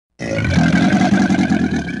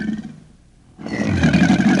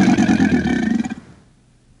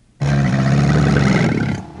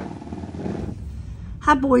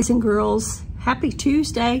Hi, boys and girls. Happy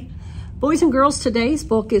Tuesday. Boys and girls, today's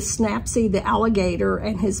book is Snappsy the Alligator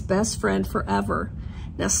and His Best Friend Forever.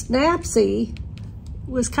 Now, Snappsy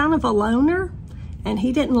was kind of a loner, and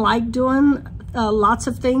he didn't like doing lots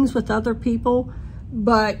of things with other people,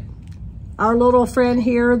 but our little friend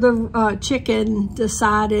here, the chicken,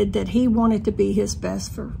 decided that he wanted to be his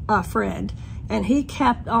best friend. And he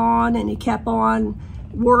kept on and he kept on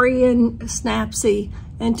worrying Snappsy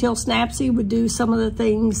until Snappsy would do some of the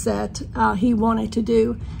things that he wanted to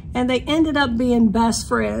do. And they ended up being best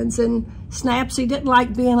friends, and Snappsy didn't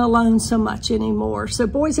like being alone so much anymore. So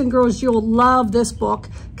boys and girls, you'll love this book.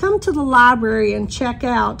 Come to the library and check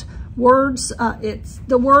out Words.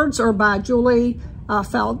 The words are by Julie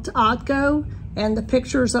Falatko, and the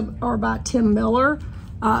pictures are by Tim Miller.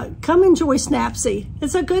 Come enjoy Snappsy.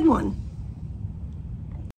 It's a good one.